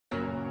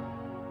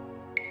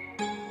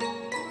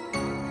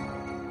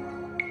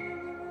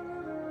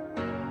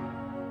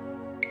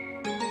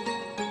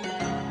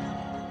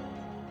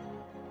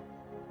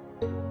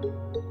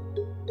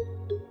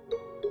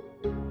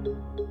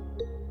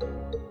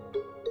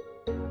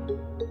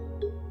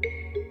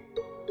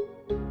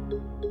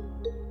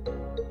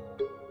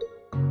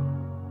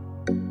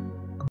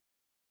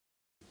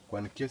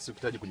Kama ni kesi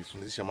ukitaji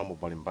kujifundisha mambo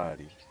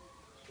mbalimbali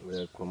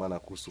kwa maana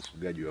kuhusu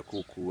ufugaji wa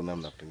kuku,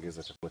 namna ya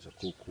kutengeneza chakula cha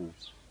kuku,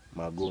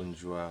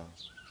 magonjwa,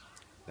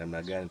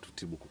 namna gani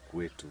tutibu kuku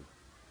wetu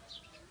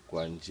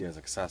kwa njia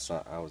za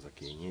kisasa au za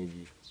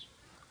kienyeji,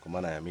 kwa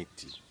maana ya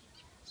miti,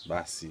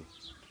 basi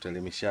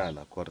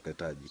tutaelimishana kwa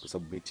watakahitaji, kwa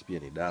sababu miti pia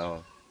ni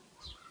dawa.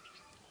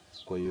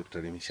 Kwa hiyo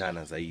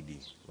tutaelimishana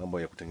zaidi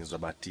mambo ya kutengeneza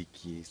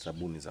batiki,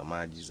 sabuni za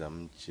maji za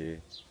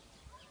mche,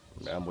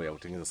 mambo ya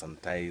kutengeneza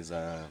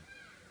sanitizer,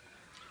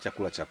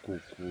 chakula cha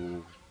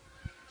kuku,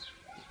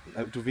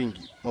 na vitu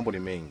vingi. Mambo ni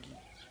mengi,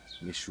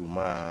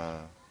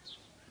 mishumaa,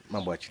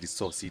 mambo ya chili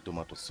sauce,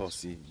 tomato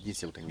sauce,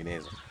 jinsi ya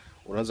kutengeneza.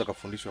 Unaweza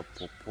kufundishwa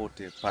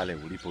popote pale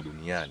ulipo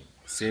duniani,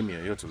 sehemu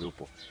yoyote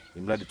ulipo,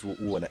 imradi tu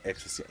uwe na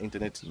access ya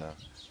internet, na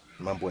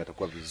mambo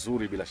yatakuwa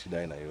vizuri bila shida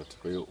aina yoyote.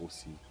 Kwa hiyo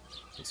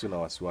usiwe na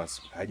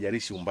wasiwasi,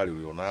 haijalishi umbali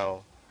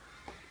ulionao,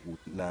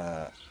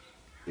 na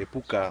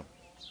epuka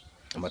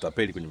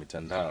matapeli kwenye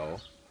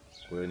mitandao.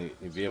 Kwa hiyo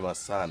ni vyema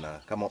sana,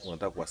 kama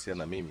unataka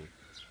kuwasiliana na mimi,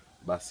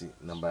 basi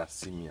namba ya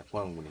simu ya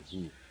kwangu ni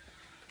hii.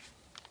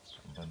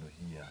 Ndio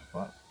hii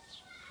hapa.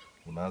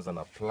 Unaanza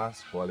na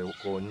plus kwa wale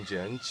uko nje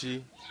ya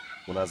nchi,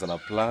 unaanza na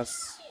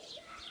plus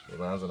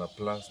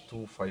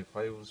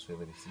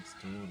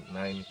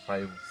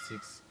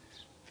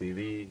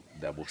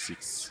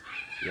 25576295636,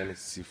 yani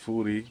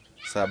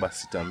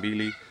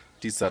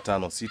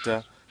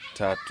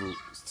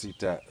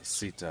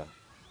 0762956366.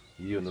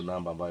 Hiyo ndio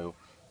namba ambayo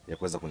ya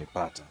kuweza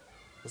kunipata.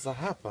 Sasa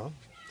hapa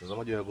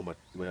mtazamaji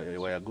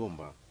wa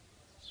Yagomba,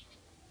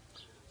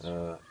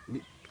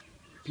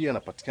 pia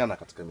napatikana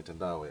katika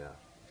mitandao ya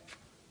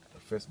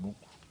Facebook,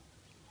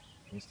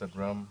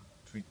 Instagram,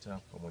 Twitter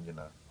pamoja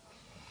na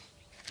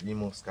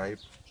Imo,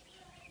 Skype.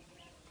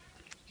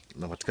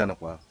 Napatikana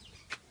kwa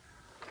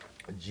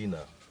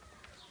jina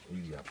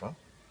hili hapa,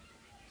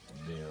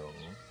 Leo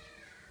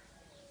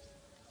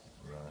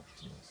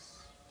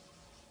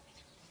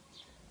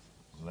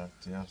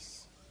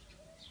Latias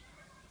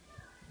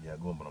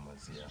Yagomba na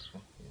mazia hapa,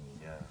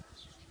 ni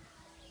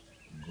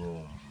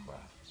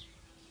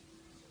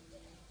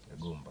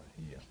Yagomba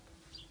hii hapa.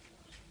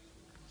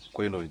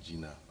 Kwa hiyo ndio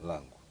jina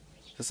langu.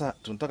 Sasa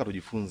tunataka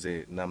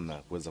tujifunze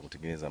namna kuweza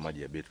kutengeneza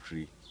maji ya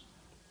betri.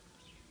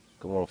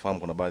 Kama unafahamu,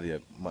 kuna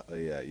baadhi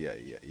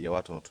ya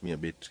watu wanatumia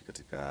betri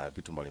katika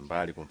vitu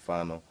mbalimbali. Kwa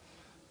mfano,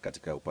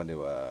 katika upande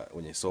wa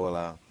wenye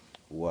sola,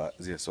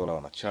 zile sola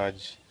wana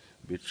charge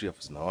betri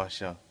afu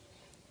zinawasha,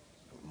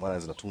 maana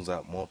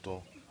zinatunza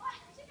moto,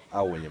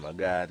 au wenye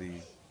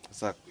magari.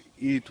 Sasa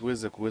ili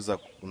kuweza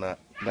kuna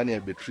ndani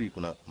ya betri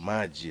kuna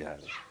maji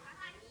yale.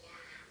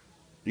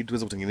 Ili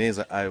tuweze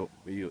kutengeneza hayo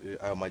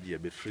maji ya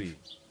betri,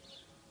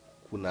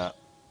 kuna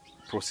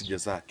procedure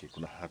zake,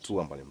 kuna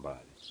hatua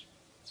mbalimbali.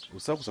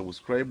 Usahau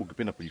kusubscribe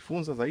ukipenda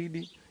kujifunza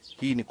zaidi.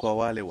 Hii ni kwa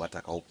wale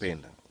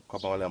watakaopenda.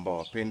 Kwa wale ambao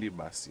wapendi,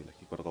 basi,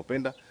 lakini kwa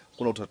watakaopenda,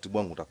 kuna utaratibu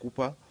wangu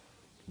utakupa,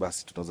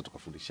 basi tunaweza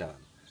tukafundishana.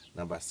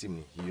 Namba ya simu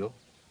ni hiyo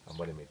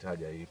ambayo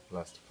nimetaja, hii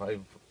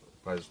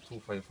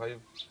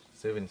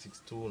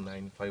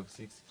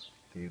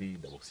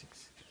 +25576295636.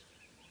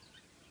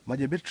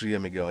 Maji ya betri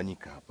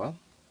yamegawanyika hapa,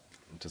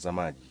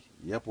 mtazamaji.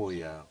 Yapo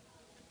ya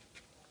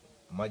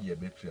maji ya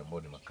betri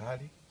ambayo ni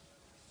makali,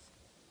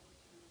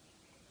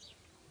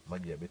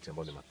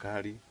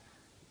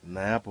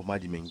 na yapo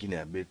maji mengine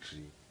ya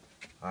betri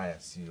haya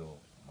sio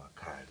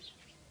makali.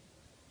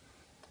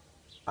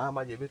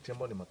 Maji ya betri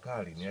ambayo ni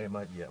makali ni yale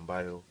maji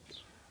ambayo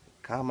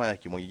kama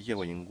yakimwagikia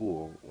kwenye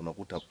nguo,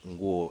 unakuta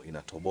nguo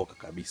inatoboka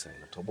kabisa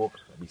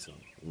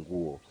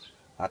nguo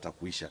hata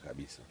kuisha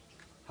kabisa.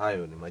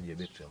 Hayo ni maji ya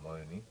betri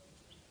ambayo ni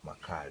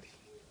makali.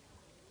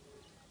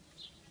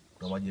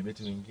 Kuna maji ya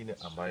betri mengine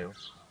ambayo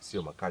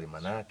sio makali,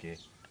 maana yake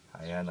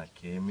hayana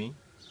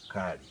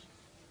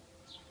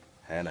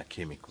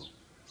chemical.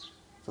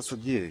 Sasa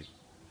je,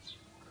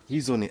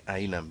 hizo ni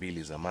aina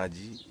mbili za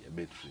maji ya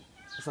betri.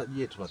 Sasa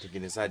je,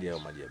 tunatengenezaje hayo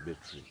maji ya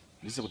betri?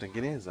 Jinsi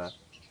kutengeneza,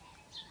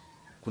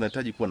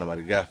 kunahitaji kuwa na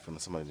malighafi,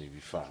 nasema ni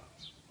vifaa.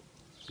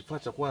 Kifaa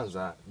cha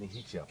kwanza ni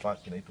hichi hapa,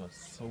 kinaitwa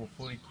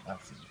sulfuric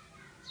acid.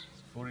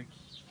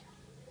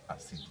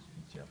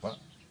 Hichi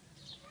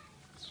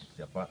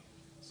hapa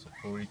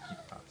sulfuric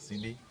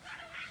acid.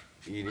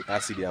 Hii ni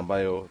acid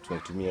ambayo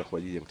tunaitumia kwa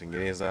ajili ya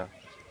kutengeneza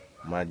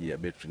maji ya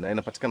betri. Na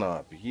inapatikana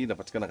wapi? Hii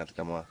inapatikana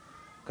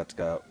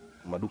katika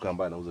maduka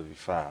ambayo yanauza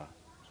vifaa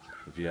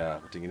vya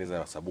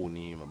kutengeneza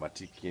sabuni,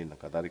 mabatiki na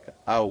kadhalika,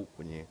 au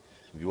kwenye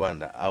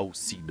viwanda au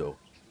SIDO.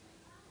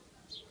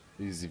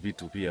 Hizi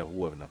vitu pia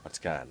huwa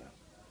vinapatikana,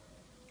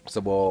 kwa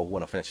sababu wao huwa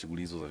wanafanya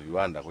shughuli hizo za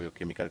viwanda. Kwa hiyo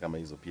kemikali kama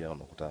hizo pia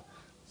unakuta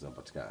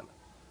zinapatikana.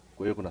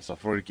 Kwa hiyo kuna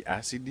sulfuric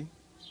acid,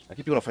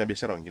 lakini pia wanafanya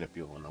biashara wengine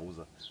pia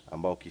wanauza,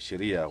 ambao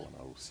kisheria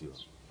wanaruhusiwa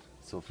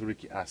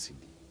sulfuric acid.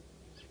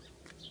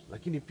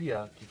 Lakini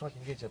pia kifaa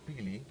kingine cha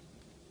pili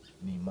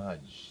ni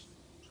maji.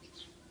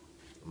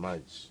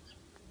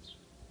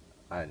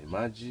 Haya ni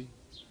maji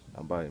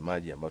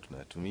ambayo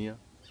tunayatumia.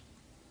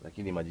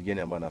 Lakini maji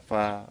gani ambayo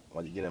yanafaa,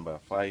 maji gani ambayo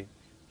hayafai,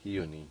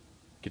 hiyo ni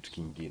kitu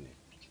kingine.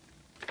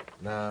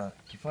 Na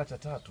kifaa cha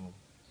tatu,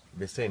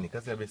 beseni.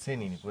 Kazi ya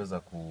beseni ni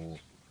kuweza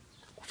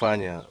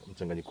kufanya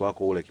mchanganyiko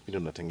wako ule kipindi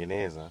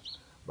unatengeneza,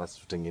 basi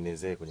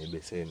tutengenezee kwenye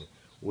beseni.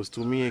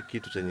 Usitumie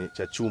kitu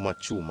cha chuma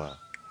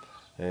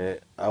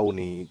au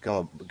ni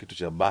kama kitu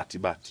cha bati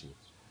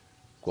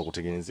kwa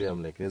kutengenezea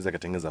mle, kinaweza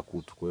kutengeneza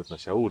kutu. Kwa hiyo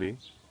tunashauri,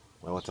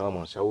 wataalamu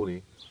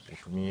wanashauri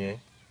utumie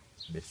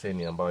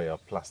beseni ambayo ya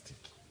plastic.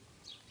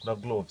 Kuna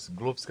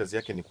gloves kazi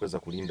yake ni kuweza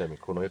kulinda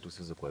mikono yetu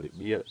isiweze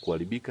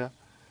kuharibika.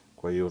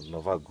 Kwa hiyo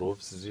tunavaa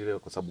gloves zile,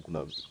 kwa sababu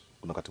kuna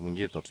wakati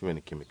mwingine tunatumia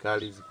ni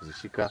kemikali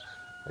kuzishika,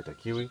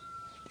 haitakiwi.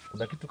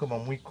 Kuna kitu kama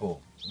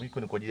mwiko ni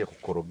kwa ajili ya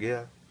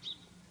kukorogea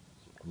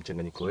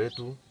mchanganyiko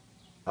wetu,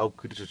 au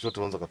kitu chochote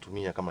unaweza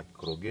kutumia kama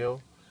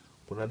kikorogeo.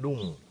 Kuna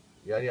dumu,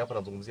 yani hapa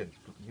nazungumzia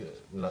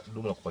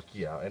dumu la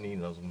kupakia, yani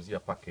nazungumzia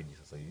package.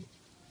 Sasa hivi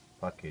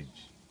package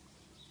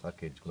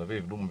kuna vile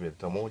vidumu vya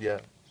lita 1,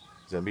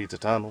 za 2, lita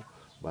 5,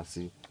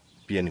 basi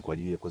pia ni kwa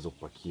ajili ya kuweza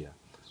kupakia.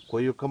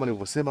 Kwa hiyo kama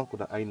nilivyosema,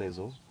 kuna aina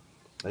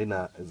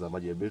za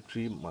maji ya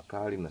betri,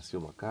 makali na sio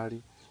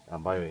makali,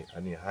 ambayo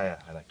yani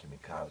haya yana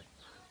kemikali.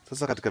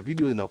 Sasa katika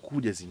video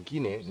inakuja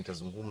zingine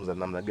nitazungumza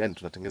namna gani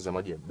tunatengeneza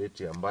maji ya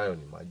betri ambayo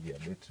ni maji ya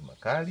betri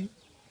makali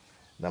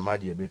na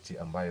maji ya betri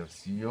ambayo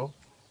sio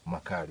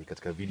makali,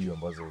 katika video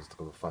ambazo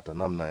zitakazofuata,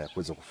 namna ya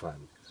kuweza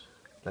kufanya.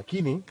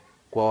 Lakini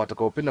kwa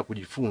watakaopenda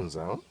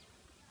kujifunza,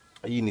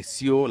 hii ni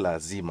sio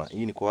lazima,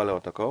 hii ni kwa wale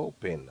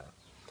watakaopenda.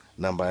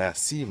 Namba ya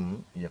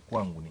simu ya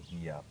kwangu ni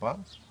hii hapa,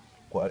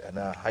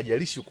 na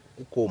hajalishi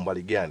uko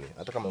umbali gani,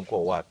 hata kama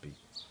uko wapi,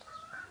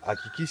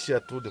 hakikisha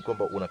tu ni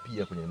kwamba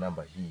unapiga kwenye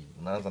namba hii.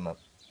 Unaanza na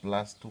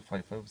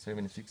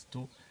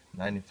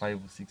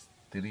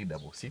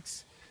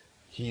 +255762956366.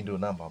 Hii ndio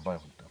namba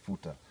ambayo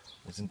unatafuta.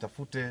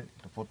 Usinitafute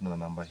tofauti na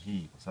namba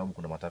hii, kwa sababu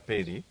kuna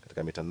matapeli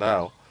katika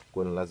mitandao,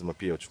 kwa hiyo lazima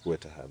pia uchukue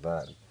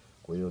tahadhari.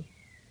 Kwa hiyo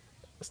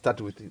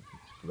start with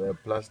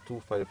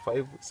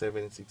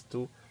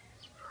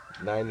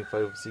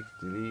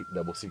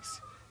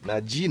 +255762956366,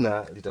 na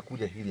jina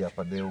litakuja hili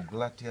hapa,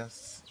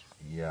 Deogratias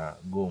ya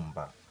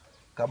Gomba.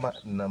 Kama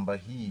namba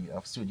hii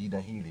afu sio jina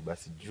hili,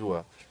 basi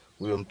jua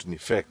huyo mtu ni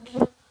fake.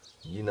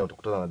 Jina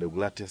utakutana na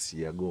Deogratias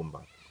ya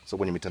Gomba. So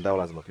kwenye mitandao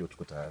lazima pia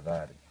uchukue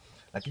tahadhari.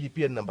 Lakini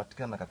pia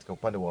ninapatikana katika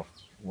upande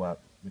wa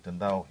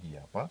mitandao hii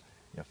hapa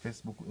ya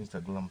Facebook,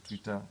 Instagram,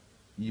 Twitter,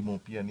 email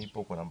pia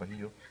nipo kwa namba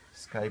hiyo,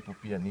 Skype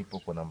pia nipo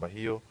kwa namba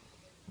hiyo.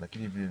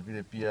 Lakini vile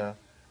vile pia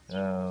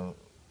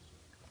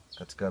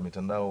katika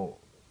mitandao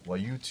wa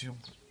YouTube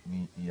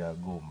ni ya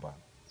Gomba.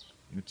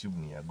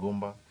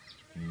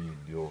 Hii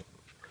ndio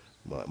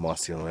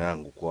mawasiliano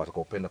yangu kwa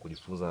watakaopenda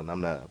kujifunza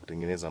namna ya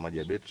kutengeneza maji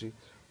ya betri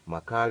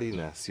makali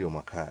na sio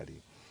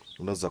makali.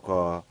 Unaweza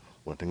kwa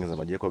unatengeneza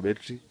maji yako ya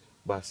betri,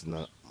 basi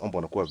na mambo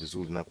yanakuwa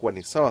vizuri na kuwa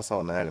ni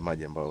sawa na yale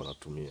maji ambayo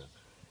unatumia.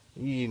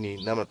 Hii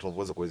ni namna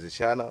tunavyoweza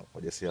kuwezeshana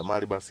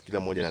wajasiriamali, basi kila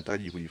mmoja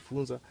anahitaji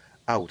kujifunza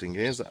au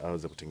kutengeneza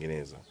aweze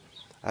kutengeneza.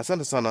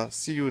 Asante sana,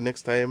 see you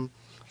next time.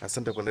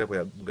 Asante kuendelea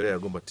kuangalia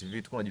Gomba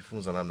TV.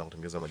 Tunajifunza namna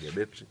kutengeneza maji ya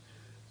betri.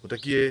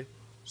 Utakie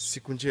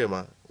siku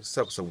njema,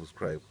 usisahau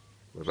kusubscribe.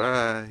 Bye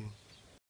bye.